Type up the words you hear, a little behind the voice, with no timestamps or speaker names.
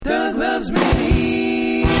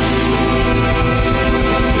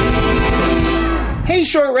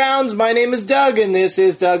short rounds. My name is Doug, and this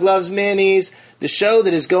is Doug Loves Minis, the show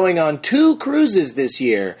that is going on 2 cruises this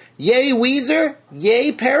year. Yay Weezer,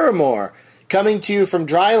 yay Paramore. Coming to you from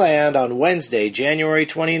dry land on Wednesday, January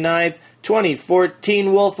 29th,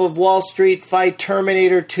 2014, Wolf of Wall Street fight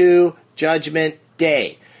Terminator 2, Judgment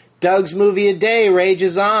Day. Doug's Movie a Day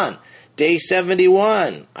rages on. Day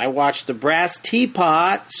 71, I watched The Brass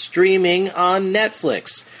Teapot streaming on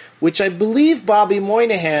Netflix, which I believe Bobby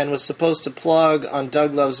Moynihan was supposed to plug on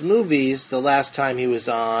Doug Loves Movies the last time he was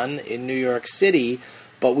on in New York City,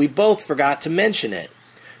 but we both forgot to mention it.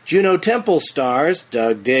 Juno Temple stars,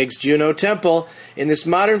 Doug digs Juno Temple, in this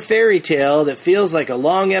modern fairy tale that feels like a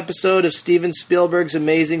long episode of Steven Spielberg's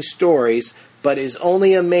Amazing Stories, but is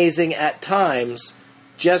only amazing at times,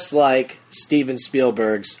 just like Steven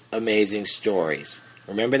Spielberg's Amazing Stories.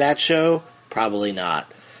 Remember that show? Probably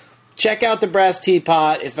not. Check out The Brass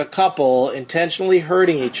Teapot if a couple intentionally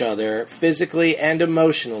hurting each other physically and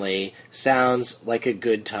emotionally sounds like a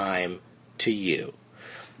good time to you.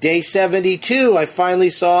 Day 72, I finally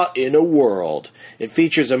saw In a World. It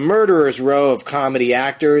features a murderer's row of comedy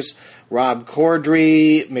actors: Rob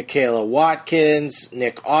Corddry, Michaela Watkins,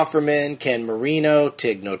 Nick Offerman, Ken Marino,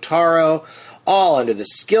 Tig Notaro, all under the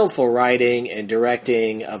skillful writing and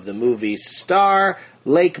directing of the movie's star,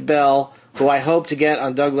 Lake Bell, who I hope to get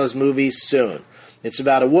on Doug Loves Movies soon. It's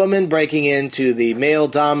about a woman breaking into the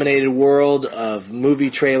male-dominated world of movie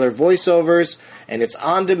trailer voiceovers, and it's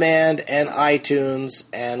on demand and iTunes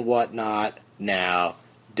and whatnot now.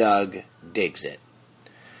 Doug digs it.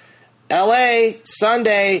 L.A.,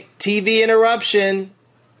 Sunday, TV Interruption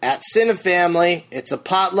at Cinefamily. It's a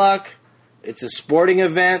potluck. It's a sporting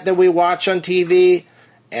event that we watch on TV,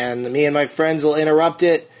 and me and my friends will interrupt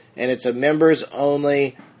it, and it's a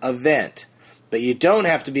members-only event. But you don't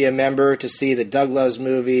have to be a member to see the Doug Loves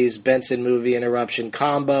Movies Benson Movie Interruption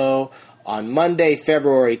combo. On Monday,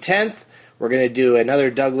 February 10th, we're going to do another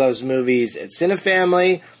Doug Loves Movies at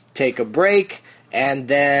Cinefamily, take a break, and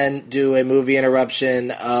then do a movie interruption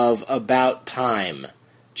of About Time,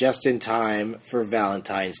 just in time for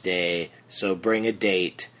Valentine's Day. So bring a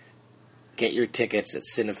date. Get your tickets at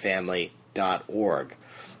cinefamily.org.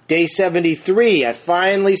 Day 73, I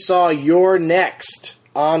finally saw You're Next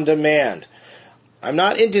on demand. I'm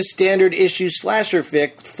not into standard issue slasher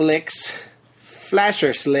flicks,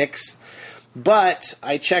 but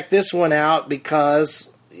I checked this one out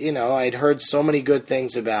because, I'd heard so many good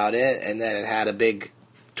things about it and that it had a big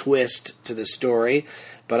twist to the story.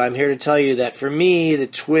 But I'm here to tell you that for me, the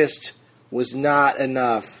twist was not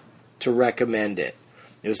enough to recommend it.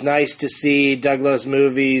 It was nice to see Doug Loves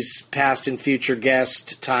Movies past and future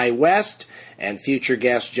guest Ty West and future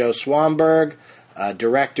guest Joe Swanberg,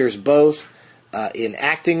 directors both in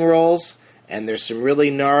acting roles, and there's some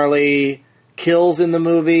really gnarly kills in the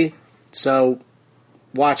movie, so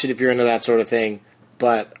watch it if you're into that sort of thing,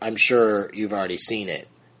 but I'm sure you've already seen it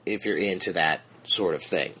if you're into that sort of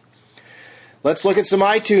thing. Let's look at some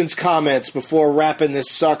iTunes comments before wrapping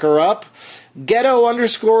this sucker up.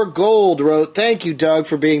 Ghetto_gold wrote, "Thank you, Doug,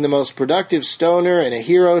 for being the most productive stoner and a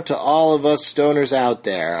hero to all of us stoners out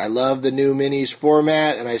there. I love the new minis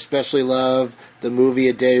format, and I especially love the movie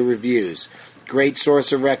a day reviews. Great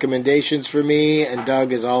source of recommendations for me, and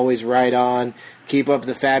Doug is always right on. Keep up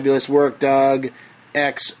the fabulous work, Doug.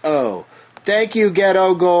 XO." Thank you,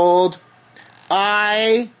 Ghetto Gold.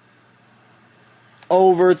 Over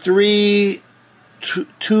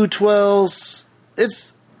 212s.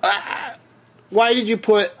 It's... why did you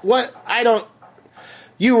put... What? I don't...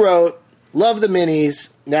 You wrote, "Love the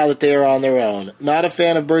minis now that they are on their own. Not a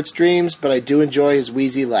fan of Bert's Dreams, but I do enjoy his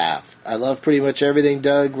wheezy laugh. I love pretty much everything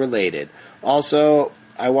Doug related. Also,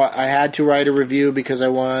 I had to write a review because I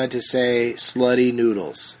wanted to say slutty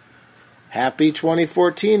noodles. Happy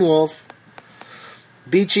 2014, Wolf."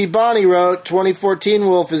 Beachy Bonnie wrote, "2014,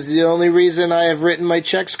 Wolf, is the only reason I have written my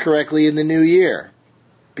checks correctly in the new year."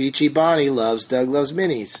 Beachy Bonnie loves Doug Loves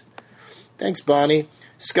Minis. Thanks, Bonnie.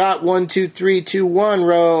 Scott12321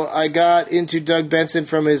 wrote, "I got into Doug Benson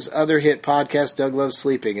from his other hit podcast, Doug Loves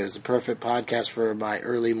Sleeping. It was a perfect podcast for my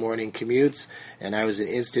early morning commutes, and I was an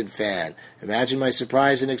instant fan. Imagine my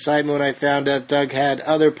surprise and excitement when I found out Doug had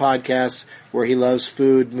other podcasts where he loves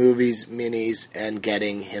food, movies, minis, and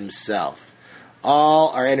getting himself. All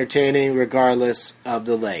are entertaining regardless of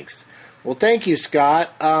the length." Well, thank you,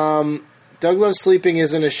 Scott. Doug Loves Sleeping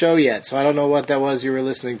isn't a show yet, so I don't know what that was you were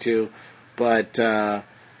listening to, but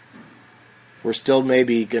we're still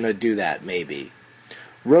maybe going to do that, maybe.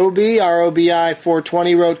 Roby, ROBI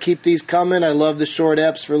 420 wrote, "Keep these coming. I love the short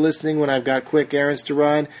eps for listening when I've got quick errands to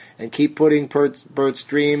run, and keep putting Bert's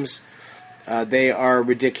Dreams. They are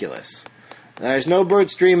ridiculous." There's no bird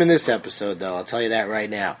stream in this episode, though. I'll tell you that right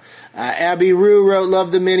now. Abby Rue wrote,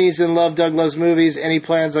 love the minis and love Doug Loves Movies. Any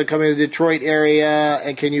plans on coming to the Detroit area?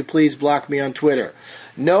 And can you please block me on Twitter?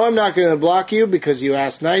 No, I'm not going to block you because you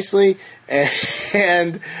asked nicely.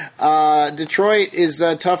 And Detroit is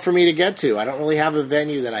tough for me to get to. I don't really have a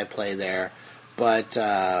venue that I play there. But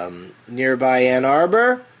nearby Ann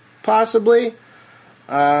Arbor, possibly.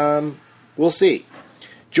 We'll see.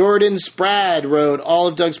 Jordan Sprad wrote, all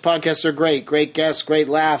of Doug's podcasts are great. Great guests, great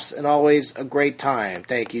laughs, and always a great time.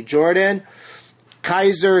 Thank you, Jordan.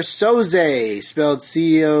 Kaiser Soze, spelled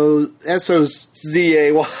C-O-S-O-Z-A-Y,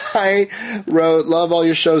 wrote, love all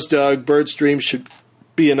your shows, Doug. Birdstream should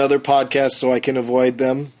be another podcast so I can avoid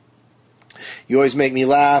them. You always make me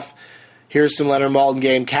laugh. Here's some Leonard Maltin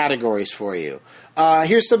game categories for you.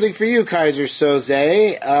 Here's something for you, Kaiser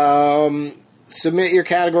Soze. Submit your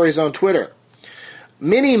categories on Twitter.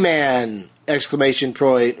 Miniman, exclamation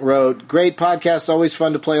point, wrote, great podcast, always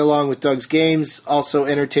fun to play along with Doug's games. Also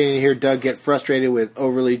entertaining to hear Doug get frustrated with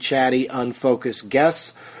overly chatty, unfocused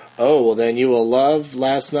guests. Oh, well then you will love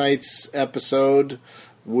last night's episode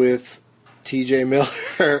with TJ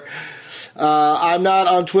Miller. I'm not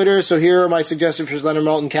on Twitter, so here are my suggestions for Leonard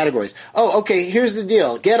Maltin categories. Oh, okay, here's the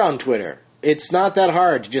deal. Get on Twitter. It's not that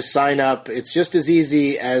hard to just sign up. It's just as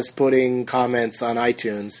easy as putting comments on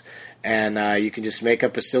iTunes. And you can just make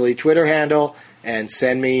up a silly Twitter handle and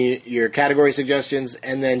send me your category suggestions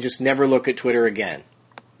and then just never look at Twitter again.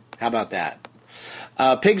 How about that?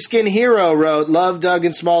 Pigskin Hero wrote, love Doug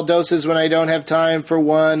in small doses when I don't have time for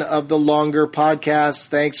one of the longer podcasts.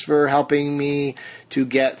 Thanks for helping me to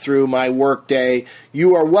get through my workday.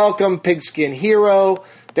 You are welcome, Pigskin Hero.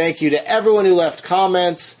 Thank you to everyone who left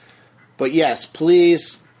comments. But yes,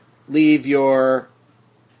 please leave your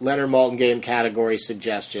Leonard Maltin game category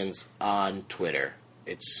suggestions on Twitter.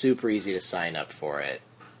 It's super easy to sign up for it.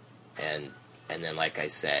 And then, like I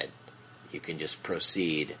said, you can just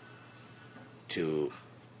proceed to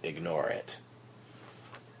ignore it.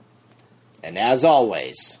 And as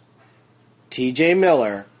always, TJ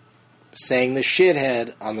Miller saying the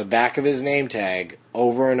shithead on the back of his name tag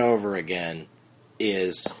over and over again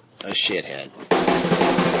is a shithead.